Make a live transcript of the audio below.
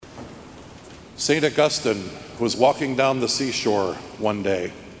St. Augustine was walking down the seashore one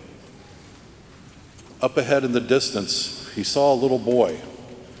day. Up ahead in the distance, he saw a little boy.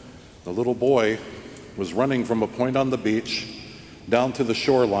 The little boy was running from a point on the beach down to the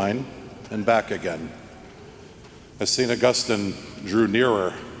shoreline and back again. As St. Augustine drew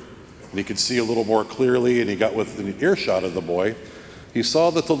nearer and he could see a little more clearly and he got within earshot of the boy, he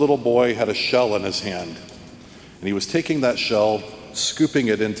saw that the little boy had a shell in his hand. And he was taking that shell, scooping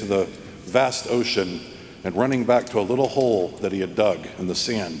it into the vast ocean and running back to a little hole that he had dug in the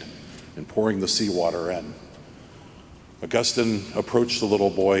sand and pouring the seawater in. Augustine approached the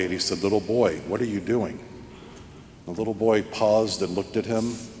little boy and he said, "Little boy, what are you doing?" The little boy paused and looked at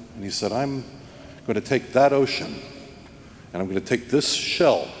him and he said, "I'm going to take that ocean and I'm going to take this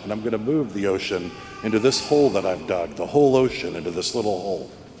shell and I'm going to move the ocean into this hole that I've dug, the whole ocean into this little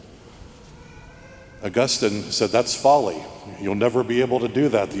hole." Augustine said, "That's folly. You'll never be able to do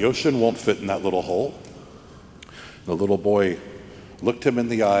that. The ocean won't fit in that little hole." The little boy looked him in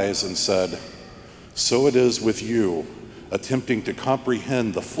the eyes and said, "So it is with you, attempting to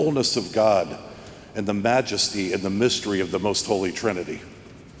comprehend the fullness of God and the majesty and the mystery of the most holy Trinity."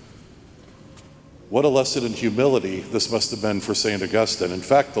 What a lesson in humility this must have been for St. Augustine. In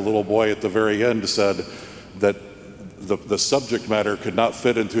fact, the little boy at the very end said that the subject matter could not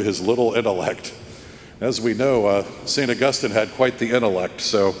fit into his little intellect. As we know, St. Augustine had quite the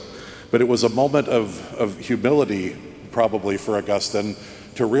intellect, but it was a moment of humility probably for Augustine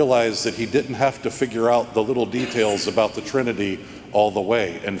to realize that he didn't have to figure out the little details about the Trinity all the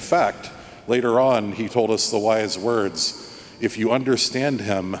way. In fact, later on, he told us the wise words, "If you understand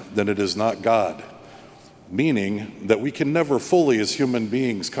him, then it is not God." Meaning that we can never fully as human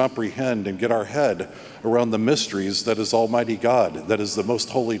beings comprehend and get our head around the mysteries that is Almighty God, that is the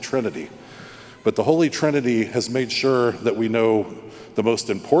most holy Trinity. But the Holy Trinity has made sure that we know the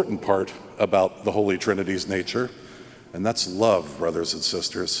most important part about the Holy Trinity's nature, and that's love, brothers and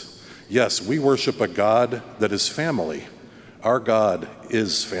sisters. Yes, we worship a God that is family. Our God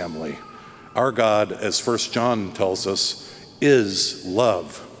is family. Our God, as 1 John tells us, is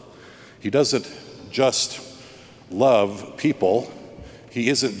love. He doesn't just love people. He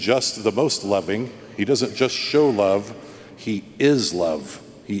isn't just the most loving. He doesn't just show love. He is love.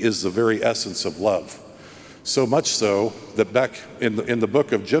 He is the very essence of love. So much so that back in the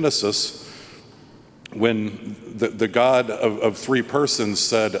book of Genesis, when the God of three persons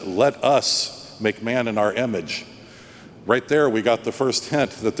said, "Let us make man in our image," right there we got the first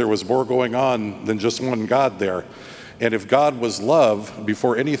hint that there was more going on than just one God there. And if God was love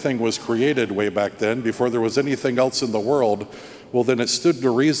before anything was created way back then, before there was anything else in the world, well then it stood to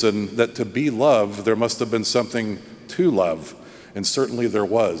reason that to be love, there must have been something to love. And certainly there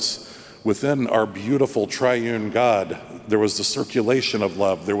was. Within our beautiful triune God, there was the circulation of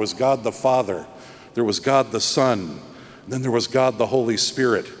love. There was God the Father. There was God the Son. Then there was God the Holy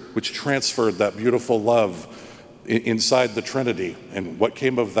Spirit, which transferred that beautiful love inside the Trinity. And what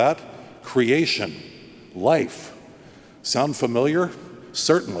came of that? Creation, life. Sound familiar?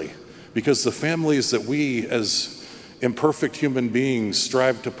 Certainly. Because the families that we as imperfect human beings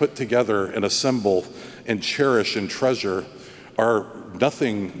strive to put together and assemble and cherish and treasure are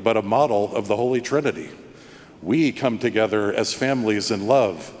nothing but a model of the Holy Trinity. We come together as families in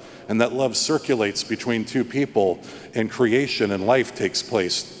love, and that love circulates between two people, and creation and life takes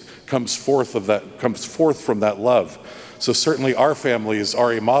place, comes forth from that love. So certainly our families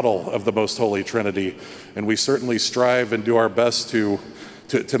are a model of the most holy Trinity, and we certainly strive and do our best to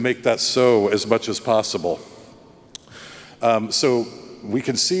make that so as much as possible. So we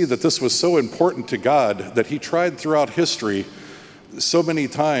can see that this was so important to God that he tried throughout history so many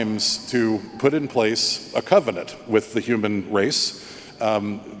times to put in place a covenant with the human race,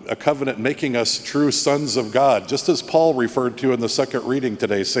 a covenant making us true sons of God. Just as Paul referred to in the second reading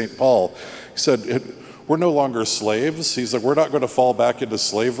today, St. Paul, he said, we're no longer slaves. He's like, we're not going to fall back into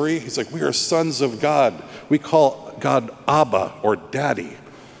slavery. He's like, we are sons of God. We call God Abba, or Daddy.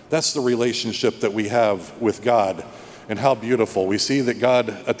 That's the relationship that we have with God. And how beautiful. We see that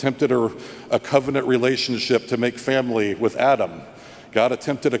God attempted a covenant relationship to make family with Adam. God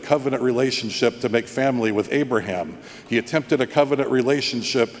attempted a covenant relationship to make family with Abraham. He attempted a covenant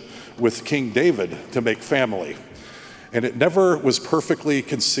relationship with King David to make family. And it never was perfectly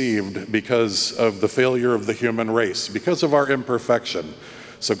conceived because of the failure of the human race, because of our imperfection.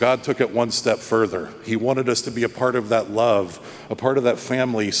 So God took it one step further. He wanted us to be a part of that love, a part of that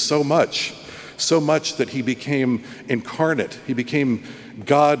family so much that he became incarnate. He became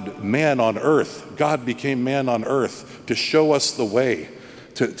God, man on earth. God became man on earth to show us the way,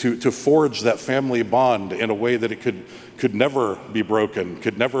 to forge that family bond in a way that it could never be broken,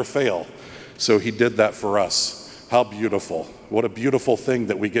 could never fail. So he did that for us. How beautiful. What a beautiful thing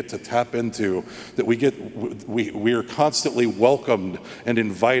that we get to tap into, that we are constantly welcomed and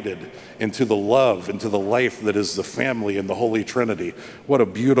invited into the love, into the life that is the family and the Holy Trinity. What a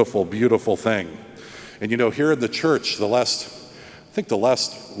beautiful, beautiful thing. And here in the church, the last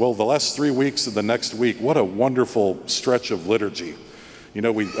 3 weeks and the next week, what a wonderful stretch of liturgy.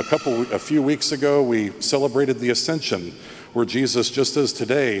 A few weeks ago, we celebrated the Ascension, where Jesus, just as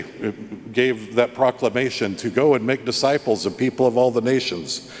today, gave that proclamation to go and make disciples of people of all the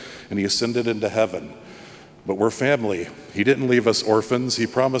nations, and he ascended into heaven. But we're family. He didn't leave us orphans. He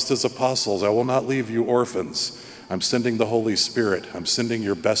promised his apostles, I will not leave you orphans. I'm sending the Holy Spirit. I'm sending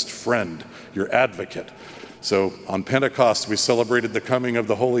your best friend, your advocate. So on Pentecost, we celebrated the coming of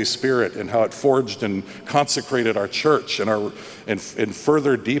the Holy Spirit and how it forged and consecrated our church and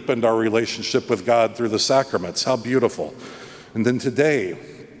further deepened our relationship with God through the sacraments. How beautiful. And then today,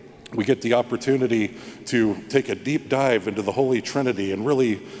 we get the opportunity to take a deep dive into the Holy Trinity and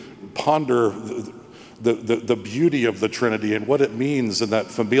really ponder the beauty of the Trinity and what it means in that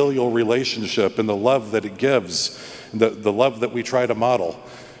familial relationship and the love that it gives, the love that we try to model.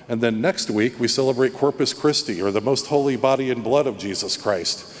 And then next week, we celebrate Corpus Christi, or the most holy body and blood of Jesus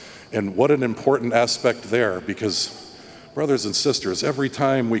Christ. And what an important aspect there, because brothers and sisters, every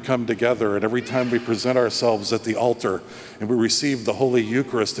time we come together and every time we present ourselves at the altar and we receive the Holy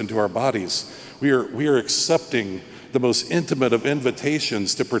Eucharist into our bodies, we are accepting the most intimate of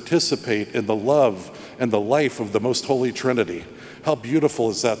invitations to participate in the love and the life of the most holy Trinity. How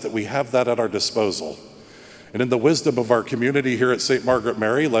beautiful is that we have that at our disposal. And in the wisdom of our community here at St. Margaret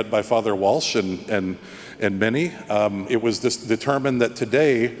Mary, led by Father Walsh and many, it was determined that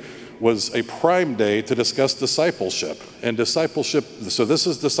today was a prime day to discuss discipleship. And discipleship, so this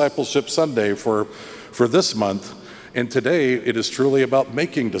is Discipleship Sunday for this month. And today it is truly about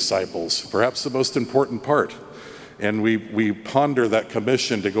making disciples, perhaps the most important part. And we ponder that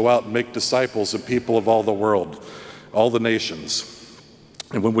commission to go out and make disciples of people of all the world, all the nations.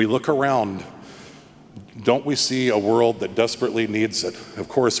 And when we look around, don't we see a world that desperately needs it? Of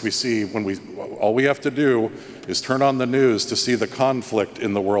course, we see all we have to do is turn on the news to see the conflict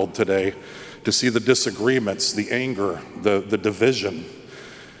in the world today, to see the disagreements, the anger, the division.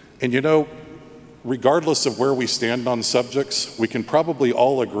 And regardless of where we stand on subjects, we can probably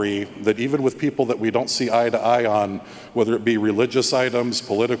all agree that even with people that we don't see eye to eye on, whether it be religious items,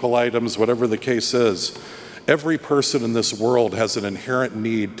 political items, whatever the case is, every person in this world has an inherent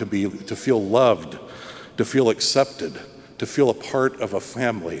need to feel loved, to feel accepted, to feel a part of a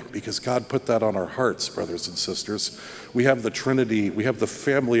family, because God put that on our hearts, brothers and sisters. We have the Trinity, we have the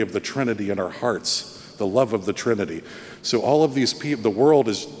family of the Trinity in our hearts, the love of the Trinity. So all of these people, the world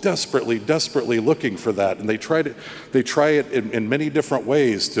is desperately, desperately looking for that, and they try it in many different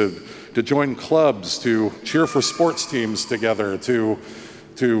ways, to join clubs, to cheer for sports teams together, to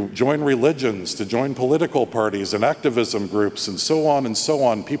join religions, to join political parties and activism groups, and so on and so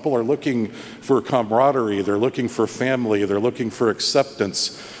on. People are looking for camaraderie, they're looking for family, they're looking for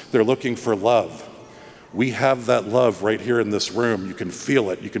acceptance, they're looking for love. We have that love right here in this room. You can feel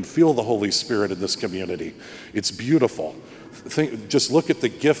it. You can feel the Holy Spirit in this community. It's beautiful. Just look at the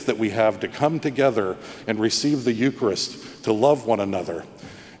gift that we have to come together and receive the Eucharist, to love one another.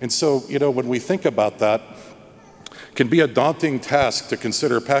 And so, when we think about that, can be a daunting task to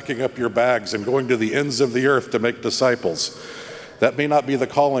consider packing up your bags and going to the ends of the earth to make disciples. That may not be the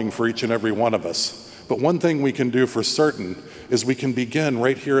calling for each and every one of us. But one thing we can do for certain is we can begin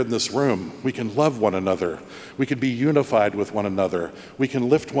right here in this room. We can love one another. We can be unified with one another. We can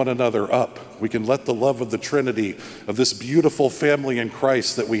lift one another up. We can let the love of the Trinity, of this beautiful family in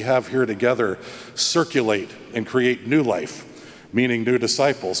Christ that we have here together, circulate and create new life, meaning new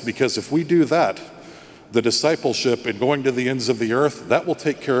disciples. Because if we do that, the discipleship and going to the ends of the earth, that will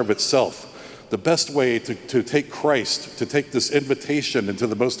take care of itself. The best way to take Christ, to take this invitation into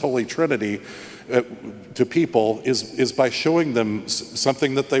the most holy Trinity to people is by showing them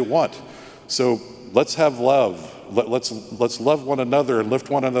something that they want. So let's have love. Let's love one another and lift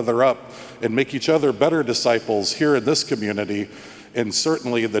one another up and make each other better disciples here in this community. And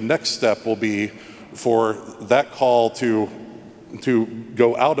certainly the next step will be for that call to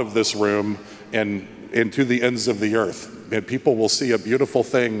go out of this room and to the ends of the earth. And people will see a beautiful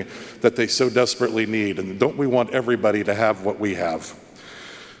thing that they so desperately need. And don't we want everybody to have what we have?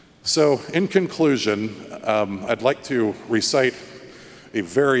 So in conclusion, I'd like to recite a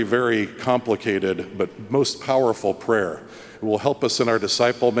very, very complicated but most powerful prayer. It will help us in our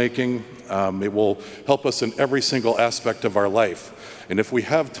disciple making. It will help us in every single aspect of our life. And if we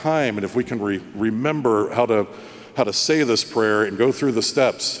have time and if we can remember how how to say this prayer and go through the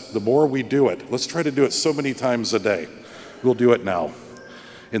steps, the more we do it. Let's try to do it so many times a day. We'll do it now.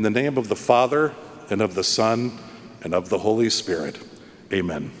 In the name of the Father, and of the Son, and of the Holy Spirit.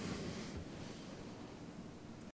 Amen.